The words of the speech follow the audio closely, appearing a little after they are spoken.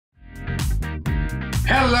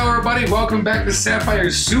Hello everybody, welcome back to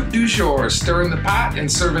Sapphire's Soup du Jour, stirring the pot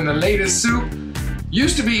and serving the latest soup.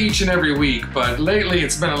 Used to be each and every week, but lately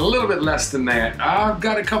it's been a little bit less than that. I've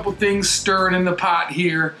got a couple things stirring in the pot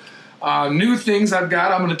here. New things I'm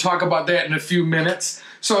going to talk about that in a few minutes.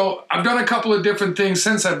 So I've done a couple of different things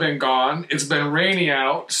since I've been gone. It's been rainy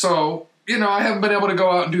out, so I haven't been able to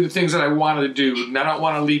go out and do the things that I wanted to do, and I don't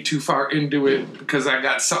want to lead too far into it because I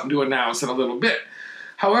got something to announce in a little bit.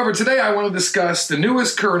 However, today I want to discuss the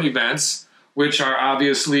newest current events, which are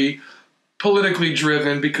obviously politically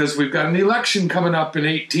driven because we've got an election coming up in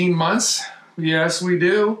 18 months. Yes, we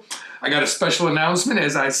do. I got a special announcement,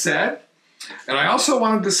 as I said. And I also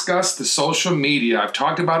want to discuss the social media. I've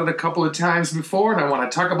talked about it a couple of times before, and I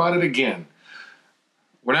want to talk about it again.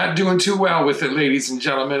 We're not doing too well with it, ladies and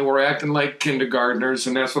gentlemen. We're acting like kindergartners,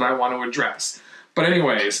 and that's what I want to address. But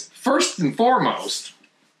anyways, first and foremost,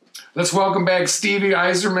 let's welcome back Stevie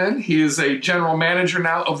Yzerman. He is a general manager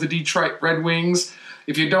now of the Detroit Red Wings.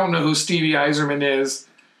 If you don't know who Stevie Yzerman is,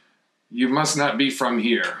 you must not be from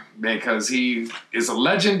here because he is a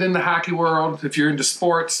legend in the hockey world. If you're into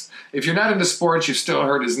sports, if you're not into sports, you've still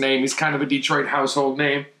heard his name. He's kind of a Detroit household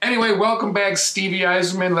name. Anyway, welcome back Stevie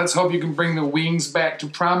Yzerman. Let's hope you can bring the Wings back to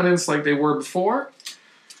prominence like they were before.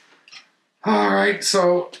 All right,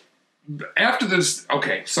 so after this,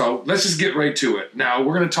 okay, so let's just get right to it. Now,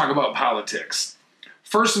 we're going to talk about politics.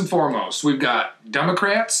 First and foremost, we've got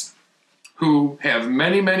Democrats who have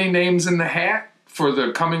many, many names in the hat for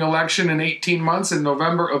the coming election in 18 months in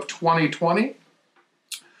November of 2020.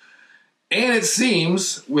 And it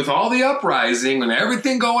seems, with all the uprising and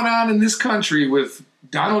everything going on in this country with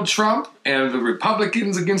Donald Trump and the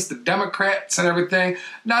Republicans against the Democrats and everything,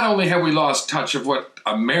 not only have we lost touch of what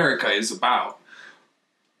America is about,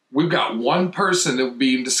 we've got one person that will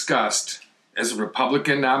be discussed as a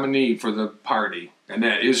Republican nominee for the party, and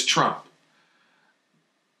that is Trump.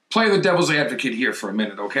 Play the devil's advocate here for a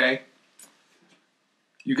minute, okay?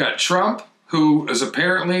 You got Trump, who is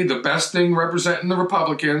apparently the best thing representing the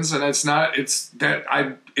Republicans, and it's up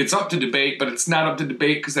to debate, but it's not up to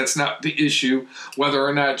debate because that's not the issue, whether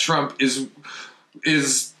or not Trump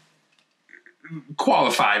is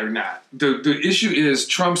qualified or not. The issue is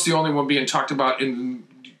Trump's the only one being talked about in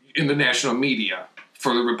the national media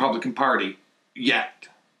for the Republican Party yet.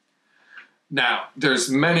 Now,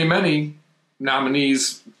 there's many, many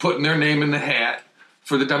nominees putting their name in the hat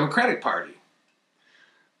for the Democratic Party.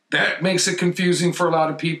 That makes it confusing for a lot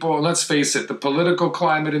of people. And let's face it, the political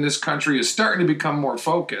climate in this country is starting to become more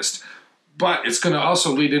focused, but it's going to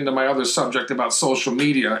also lead into my other subject about social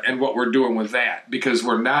media and what we're doing with that, because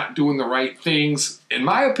we're not doing the right things, in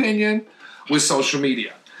my opinion, with social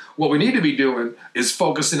media. What we need to be doing is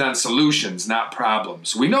focusing on solutions, not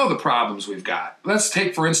problems. We know the problems we've got. Let's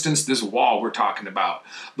take, for instance, this wall we're talking about.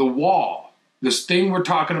 The wall, this thing we're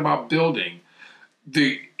talking about building.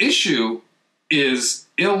 The issue is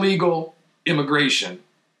illegal immigration.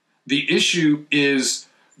 The issue is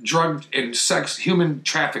drug and sex, human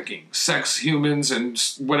trafficking, sex, humans, and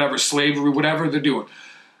whatever, slavery, whatever they're doing.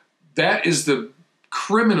 That is the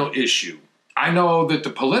criminal issue. I know that the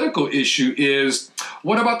political issue is,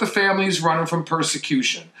 what about the families running from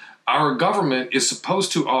persecution? Our government is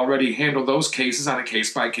supposed to already handle those cases on a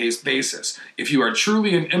case-by-case basis. If you are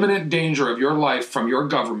truly in imminent danger of your life from your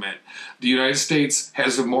government, the United States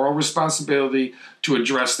has a moral responsibility to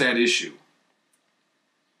address that issue.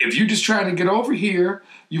 If you're just trying to get over here,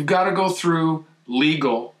 you've got to go through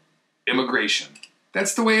legal immigration.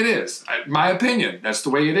 That's the way it is. My opinion, that's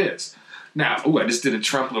the way it is. Now, I just did a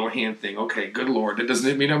Trump little hand thing. Okay, good Lord. That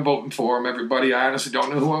doesn't mean I'm voting for him, everybody. I honestly don't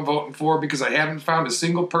know who I'm voting for because I haven't found a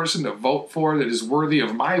single person to vote for that is worthy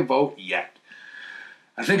of my vote yet.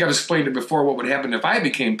 I think I've explained it before what would happen if I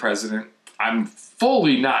became president. I'm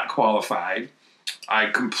fully not qualified. I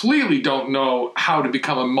completely don't know how to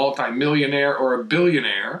become a multimillionaire or a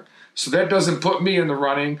billionaire, so that doesn't put me in the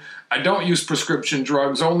running. I don't use prescription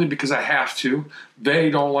drugs only because I have to. They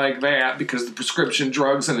don't like that because the prescription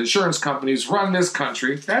drugs and insurance companies run this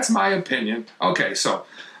country. That's my opinion. Okay, so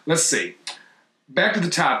let's see. Back to the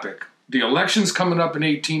topic. The election's coming up in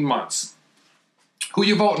 18 months. Who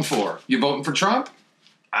you voting for? You voting for Trump?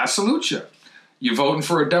 I salute you. You voting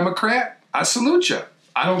for a Democrat? I salute you.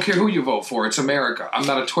 I don't care who you vote for. It's America. I'm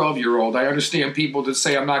not a 12-year-old. I understand people that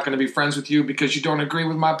say I'm not going to be friends with you because you don't agree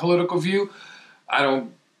with my political view. I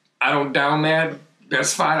don't down that.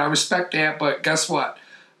 That's fine. I respect that. But guess what?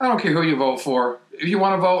 I don't care who you vote for. If you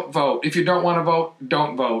want to vote, vote. If you don't want to vote,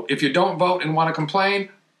 don't vote. If you don't vote and want to complain,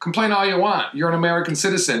 complain all you want. You're an American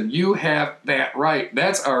citizen. You have that right.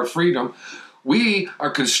 That's our freedom. We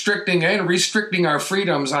are constricting and restricting our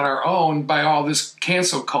freedoms on our own by all this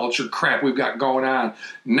cancel culture crap we've got going on.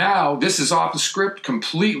 Now, this is off the script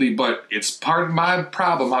completely, but it's part of my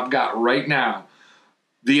problem I've got right now.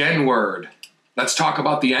 The N-word. Let's talk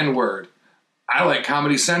about the N-word. I like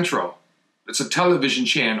Comedy Central. It's a television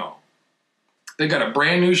channel. They got a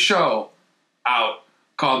brand new show out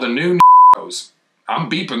called The New N***os. I'm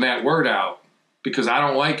beeping that word out because I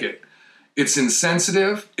don't like it. It's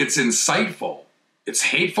insensitive. It's insightful. It's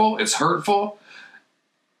hateful. It's hurtful.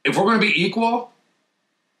 If we're going to be equal,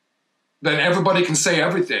 then everybody can say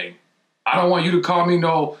everything. I don't want you to call me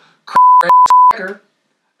no cracker,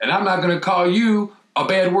 and I'm not going to call you a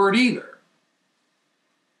bad word either.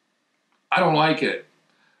 I don't like it.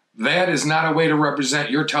 That is not a way to represent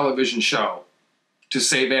your television show, to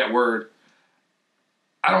say that word.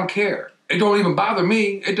 I don't care. It don't even bother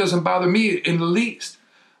me. It doesn't bother me in the least.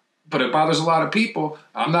 But it bothers a lot of people.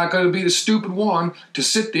 I'm not going to be the stupid one to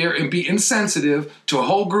sit there and be insensitive to a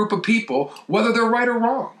whole group of people, whether they're right or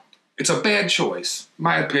wrong. It's a bad choice,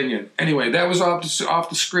 my opinion. Anyway, that was off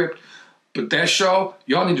the script. But that show,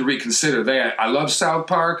 y'all need to reconsider that. I love South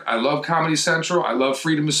Park. I love Comedy Central. I love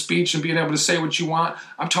freedom of speech and being able to say what you want.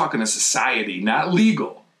 I'm talking to society, not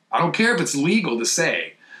legal. I don't care if it's legal to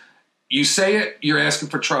say. You say it, you're asking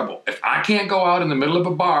for trouble. If I can't go out in the middle of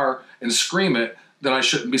a bar and scream it, then I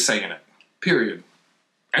shouldn't be saying it. Period.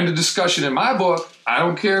 End of discussion in my book. I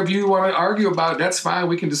don't care if you want to argue about it. That's fine.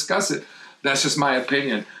 We can discuss it. That's just my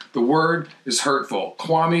opinion. The word is hurtful.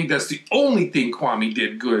 Kwame, that's the only thing Kwame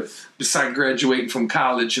did good besides graduating from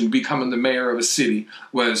college and becoming the mayor of a city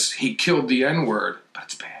was he killed the N-word. But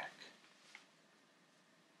it's back.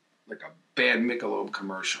 Like a bad Michelob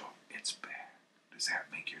commercial. It's back. Does that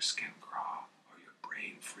make your skin crawl or your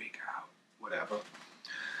brain freak out? Whatever.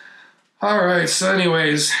 All right, so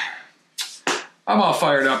anyways, I'm all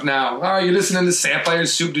fired up now. All right, you're listening to Sapphire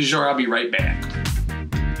Soup du Jour. I'll be right back.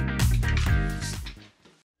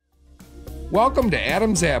 Welcome to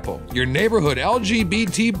Adam's Apple, your neighborhood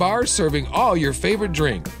LGBT bar serving all your favorite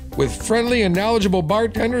drink. With friendly and knowledgeable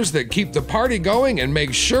bartenders that keep the party going and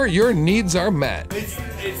make sure your needs are met. It's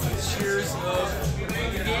the cheers of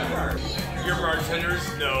the game bar. Your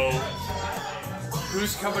bartenders know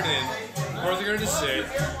who's coming in, where they're going to sit,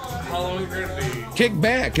 how long they're going to be. Kick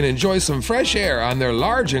back and enjoy some fresh air on their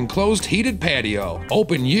large enclosed heated patio.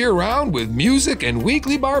 Open year-round with music and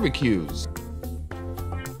weekly barbecues.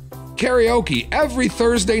 Karaoke every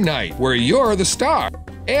Thursday night where you're the star.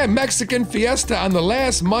 And Mexican Fiesta on the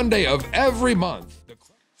last Monday of every month.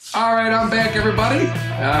 All right, I'm back, everybody.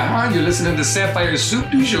 You're listening to Sapphire Soup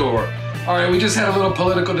du Jour. All right, we just had a little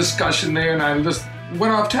political discussion there, and I just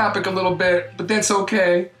went off topic a little bit, but that's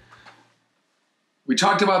okay. We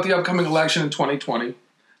talked about the upcoming election in 2020.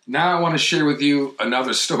 Now I want to share with you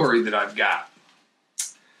another story that I've got.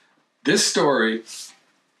 This story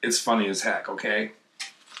is funny as heck, okay?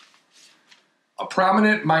 A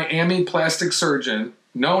prominent Miami plastic surgeon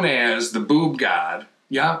known as the Boob God,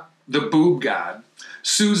 the Boob God,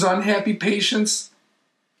 sues unhappy patients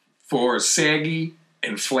for saggy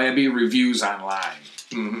and flabby reviews online.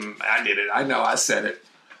 I did it. I know. I said it.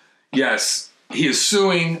 Yes, he is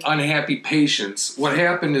suing unhappy patients. What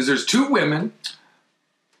happened is there's two women.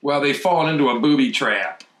 Well, they've fallen into a booby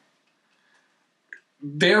trap.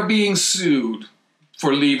 They're being sued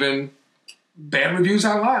for leaving bad reviews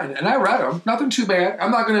online. And I read them. Nothing too bad.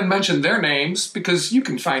 I'm not going to mention their names because you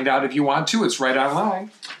can find out if you want to. It's right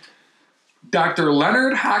online. Dr.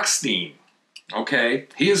 Leonard Hochstein, okay,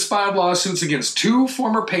 he has filed lawsuits against two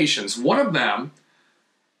former patients. One of them,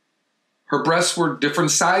 her breasts were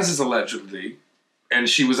different sizes allegedly, and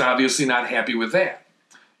she was obviously not happy with that.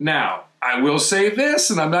 Now, I will say this,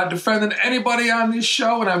 and I'm not defending anybody on this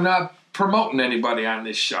show, and I'm not promoting anybody on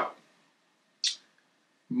this show.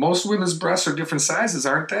 Most women's breasts are different sizes,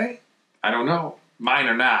 aren't they? I don't know. Mine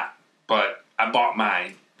are not, but I bought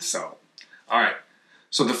mine, so. All right.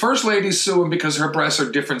 So the first lady's suing because her breasts are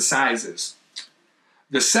different sizes.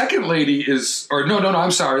 The second lady is,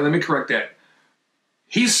 I'm sorry, let me correct that.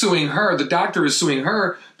 He's suing her, the doctor is suing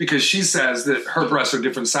her because she says that her breasts are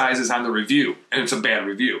different sizes on the review, and it's a bad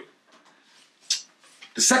review.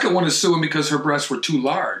 The second one is suing because her breasts were too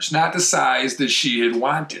large, not the size that she had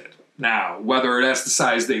wanted. Now, whether that's the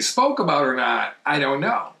size they spoke about or not, I don't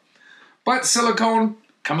know. But silicone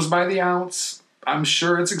comes by the ounce. I'm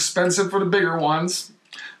sure it's expensive for the bigger ones.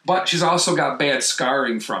 But she's also got bad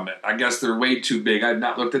scarring from it. I guess they're way too big. I've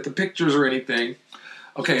not looked at the pictures or anything.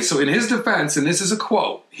 Okay, so in his defense, and this is a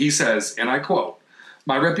quote, he says, and I quote,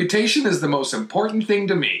 "My reputation is the most important thing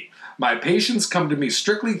to me. My patients come to me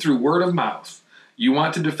strictly through word of mouth. You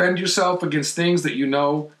want to defend yourself against things that you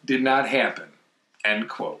know did not happen. End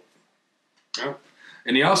quote. Oh.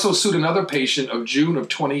 And he also sued another patient of June of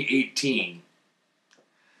 2018.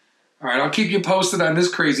 All right, I'll keep you posted on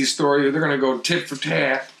this crazy story. They're going to go tit for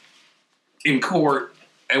tat in court,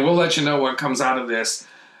 and we'll let you know what comes out of this.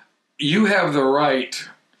 You have the right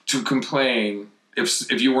to complain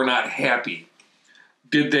if you were not happy.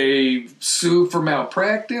 Did they sue for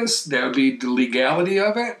malpractice? That would be the legality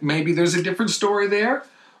of it. Maybe there's a different story there.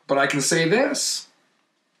 But I can say this.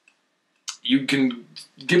 You can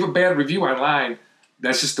give a bad review online.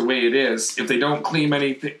 That's just the way it is. If they don't claim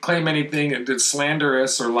anything that's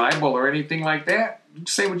slanderous or libel or anything like that,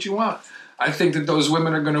 say what you want. I think that those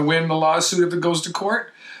women are going to win the lawsuit if it goes to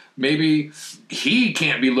court. Maybe he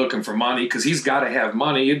can't be looking for money because he's got to have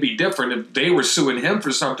money. It'd be different if they were suing him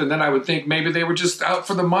for something. Then I would think maybe they were just out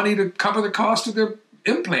for the money to cover the cost of their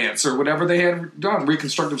implants or whatever they had done.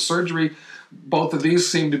 Reconstructive surgery, both of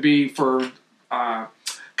these seem to be for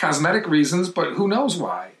cosmetic reasons, but who knows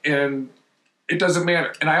why. And it doesn't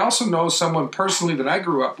matter. And I also know someone personally that I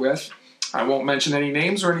grew up with. I won't mention any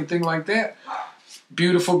names or anything like that.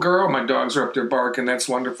 Beautiful girl. My dogs are up there barking. That's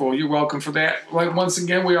wonderful. You're welcome for that. Like, once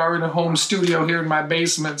again, we are in a home studio here in my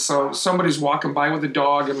basement, so somebody's walking by with a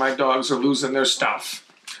dog, and my dogs are losing their stuff.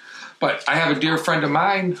 But I have a dear friend of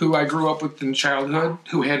mine who I grew up with in childhood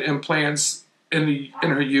who had implants in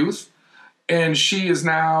her youth, and she is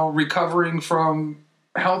now recovering from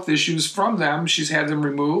health issues from them. She's had them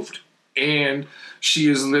removed, and she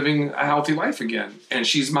is living a healthy life again. And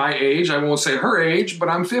she's my age. I won't say her age, but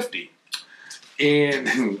I'm 50.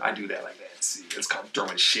 And I do that like that. See, it's called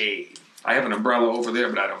throwing shade. I have an umbrella over there,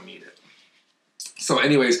 but I don't need it. So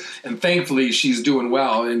anyways, and thankfully she's doing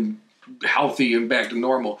well and healthy and back to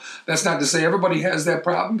normal. That's not to say everybody has that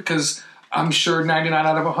problem, because I'm sure 99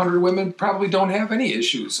 out of 100 women probably don't have any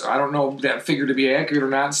issues. I don't know that figure to be accurate or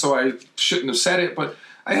not, so I shouldn't have said it, but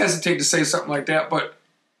I hesitate to say something like that. But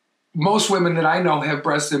most women that I know have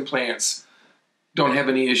breast implants don't have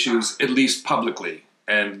any issues, at least publicly.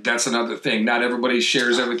 And that's another thing. Not everybody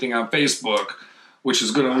shares everything on Facebook, which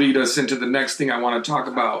is going to lead us into the next thing I want to talk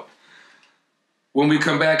about. When we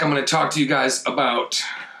come back, I'm going to talk to you guys about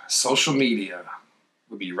social media.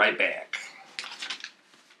 We'll be right back.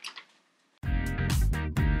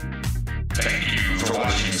 Thank you for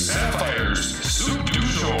watching Sapphire's Soup du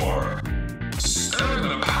Jour. Stirring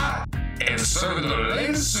the pot and serving the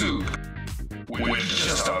latest soup with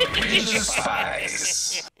just a pinch of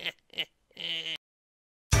spice.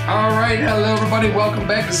 All right, hello everybody. Welcome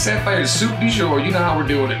back to Sapphire's Soup du Jour. You know how we're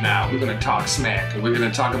doing it now. We're going to talk smack, and we're going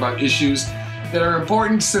to talk about issues that are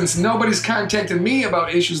important. Since nobody's contacted me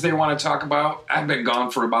about issues they want to talk about, I've been gone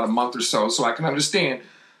for about a month or so I can understand.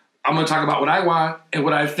 I'm going to talk about what I want and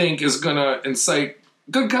what I think is going to incite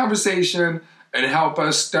good conversation and help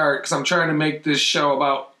us start, because I'm trying to make this show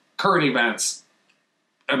about current events.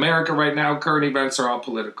 America right now, current events are all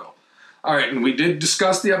political. All right, and we did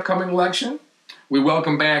discuss the upcoming election. We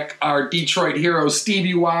welcome back our Detroit hero,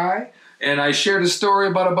 Stevie Y, and I shared a story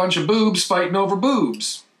about a bunch of boobs fighting over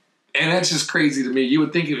boobs. And that's just crazy to me. You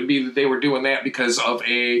would think it would be that they were doing that because of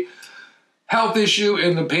a health issue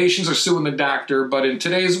and the patients are suing the doctor, but in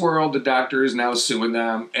today's world, the doctor is now suing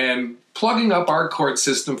them and plugging up our court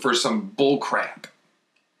system for some bull crap.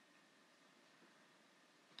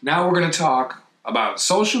 Now we're going to talk about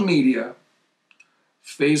social media,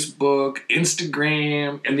 Facebook,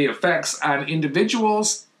 Instagram, and the effects on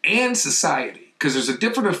individuals and society. Because there's a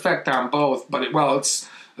different effect on both, but it's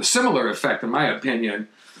a similar effect in my opinion.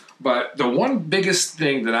 But the one biggest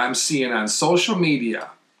thing that I'm seeing on social media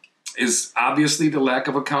is obviously the lack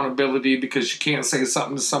of accountability, because you can't say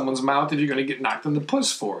something to someone's mouth if you're going to get knocked in the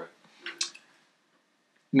puss for it.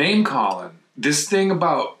 Name calling. This thing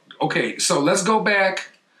about, okay, so let's go back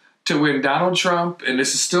to when Donald Trump, and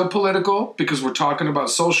this is still political because we're talking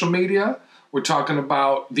about social media, we're talking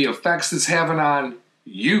about the effects it's having on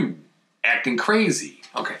you acting crazy.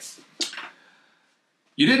 Okay.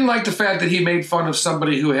 You didn't like the fact that he made fun of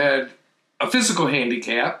somebody who had a physical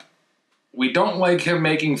handicap. We don't like him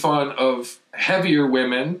making fun of heavier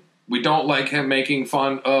women. We don't like him making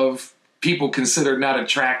fun of people considered not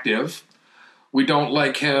attractive. We don't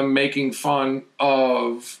like him making fun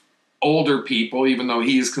of older people, even though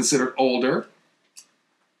he is considered older.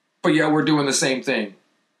 But yeah, we're doing the same thing.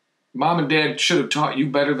 Mom and Dad should have taught you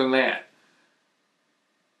better than that.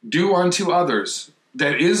 Do unto others.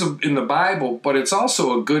 That is in the Bible, but it's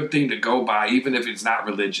also a good thing to go by, even if it's not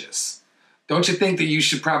religious. Don't you think that you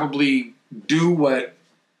should probably do what,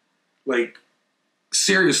 like,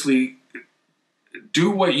 seriously, do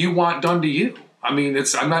what you want done to you? I mean,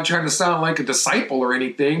 I'm not trying to sound like a disciple or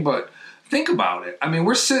anything, but think about it. I mean,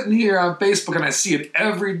 we're sitting here on Facebook and I see it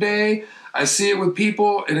every day. I see it with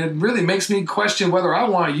people, and it really makes me question whether I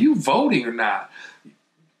want you voting or not.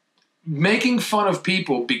 Making fun of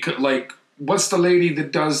people because, like, what's the lady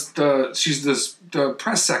that does she's the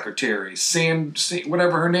press secretary,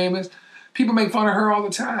 whatever her name is. People make fun of her all the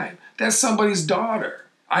time. That's somebody's daughter.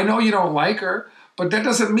 I know you don't like her, but that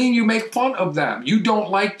doesn't mean you make fun of them. You don't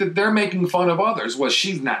like that they're making fun of others. Well,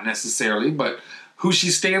 she's not necessarily, but who she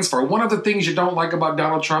stands for. One of the things you don't like about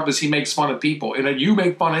Donald Trump is he makes fun of people, and then you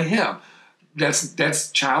make fun of him.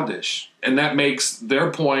 That's childish, and that makes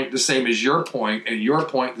their point the same as your point, and your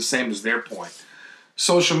point the same as their point.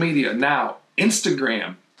 Social media now,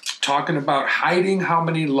 Instagram, talking about hiding how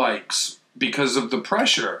many likes because of the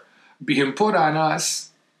pressure being put on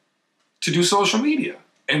us to do social media.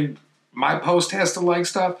 And my post has to like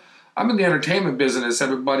stuff. I'm in the entertainment business,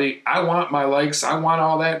 everybody. I want my likes. I want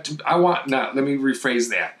all that. Let me rephrase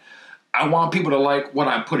that. I want people to like what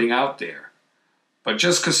I'm putting out there. But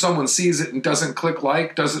just because someone sees it and doesn't click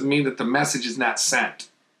like doesn't mean that the message is not sent.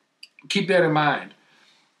 Keep that in mind.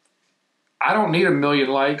 I don't need 1 million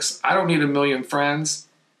likes. I don't need 1 million friends.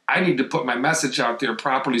 I need to put my message out there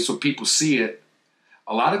properly so people see it.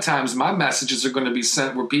 A lot of times my messages are going to be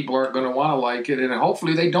sent where people aren't going to want to like it, and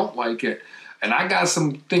hopefully they don't like it. And I got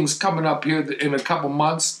some things coming up here in a couple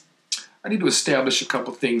months. I need to establish a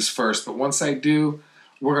couple things first, but once I do,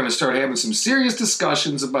 we're going to start having some serious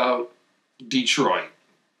discussions about Detroit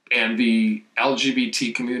and the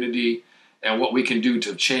LGBT community and what we can do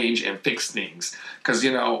to change and fix things. Because,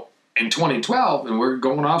 you know, in 2012, and we're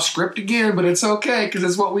going off script again, but it's okay because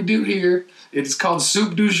it's what we do here. It's called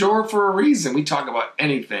Soup du Jour for a reason. We talk about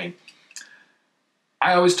anything.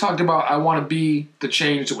 I always talked about I want to be the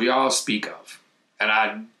change that we all speak of. And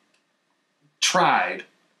I tried.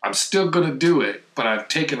 I'm still going to do it, but I've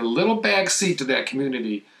taken a little back seat to that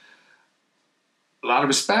community. A lot of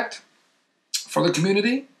respect for the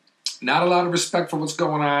community, not a lot of respect for what's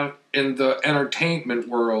going on in the entertainment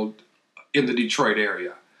world in the Detroit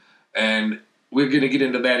area. And we're going to get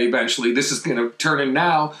into that eventually. This is going to turn in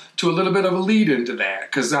now to a little bit of a lead into that,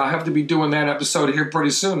 because I'll have to be doing that episode here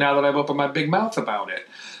pretty soon now that I've opened my big mouth about it.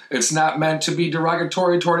 It's not meant to be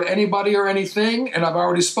derogatory toward anybody or anything, and I've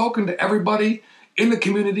already spoken to everybody in the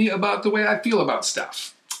community about the way I feel about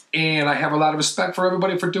stuff. And I have a lot of respect for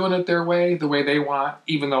everybody for doing it their way, the way they want,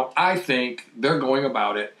 even though I think they're going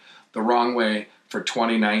about it the wrong way for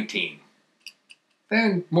 2019.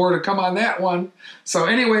 Then more to come on that one. So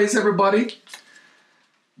anyways, everybody,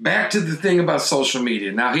 back to the thing about social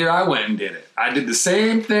media. Now here I went and did it. I did the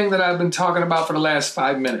same thing that I've been talking about for the last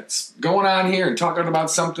 5 minutes. Going on here and talking about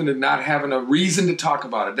something and not having a reason to talk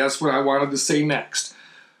about it. That's what I wanted to say next.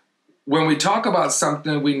 When we talk about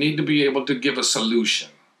something, we need to be able to give a solution.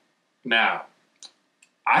 Now,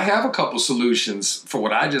 I have a couple solutions for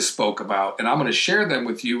what I just spoke about, and I'm going to share them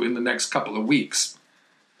with you in the next couple of weeks.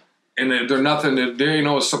 And there ain't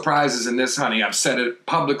no surprises in this, honey. I've said it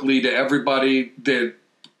publicly to everybody that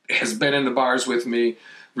has been in the bars with me,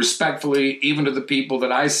 respectfully, even to the people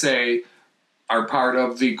that I say are part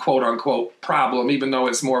of the quote-unquote problem, even though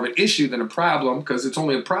it's more of an issue than a problem, because it's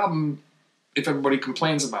only a problem if everybody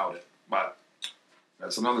complains about it. But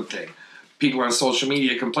that's another thing. People on social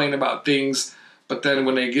media complain about things, but then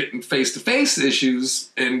when they get in face-to-face issues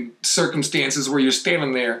and circumstances where you're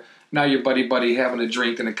standing there, now you're buddy-buddy having a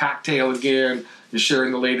drink and a cocktail again, you're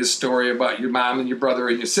sharing the latest story about your mom and your brother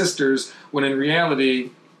and your sisters, when in reality,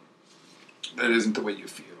 that isn't the way you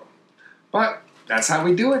feel. But that's how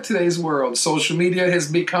we do it in today's world. Social media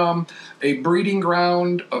has become a breeding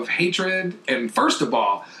ground of hatred. And first of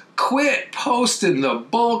all, quit posting the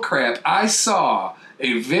bull crap. I saw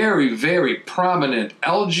a very, very prominent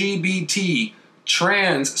LGBT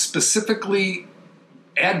trans specifically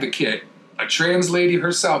advocate, a trans lady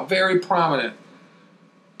herself, very prominent,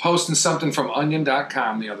 posting something from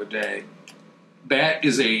onion.com the other day. That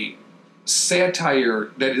is a satire.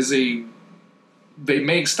 They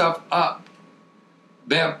make stuff up.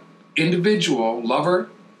 That individual, lover,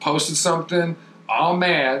 posted something all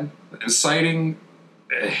mad, inciting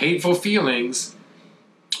hateful feelings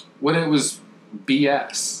when it was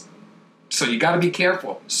BS. So you got to be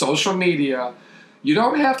careful. Social media, you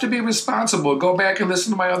don't have to be responsible. Go back and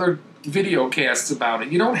listen to my other video casts about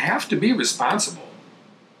it. You don't have to be responsible.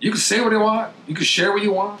 You can say what you want. You can share what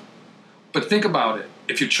you want. But think about it.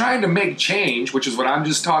 If you're trying to make change, which is what I'm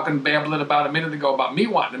just babbling about a minute ago about me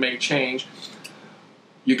wanting to make change,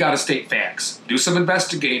 you got to state facts. Do some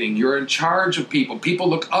investigating. You're in charge of people. People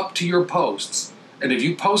look up to your posts. And if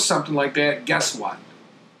you post something like that, guess what?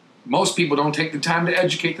 Most people don't take the time to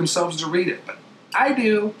educate themselves to read it. But I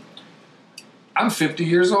do. I'm 50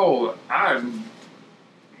 years old. I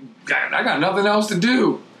got nothing else to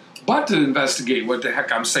do. but to investigate what the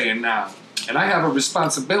heck I'm saying now. And I have a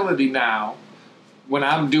responsibility now when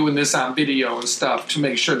I'm doing this on video and stuff to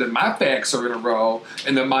make sure that my facts are in a row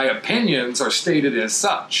and that my opinions are stated as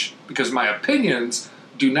such. Because my opinions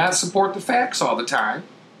do not support the facts all the time.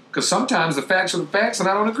 Because sometimes the facts are the facts and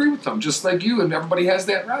I don't agree with them, just like you, and everybody has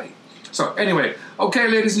that right. So anyway, okay,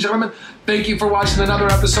 ladies and gentlemen, thank you for watching another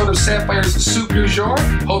episode of Sapphire's Soup du Jour.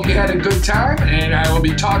 Hope you had a good time, and I will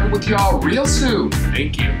be talking with you all real soon.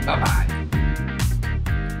 Thank you. Bye-bye.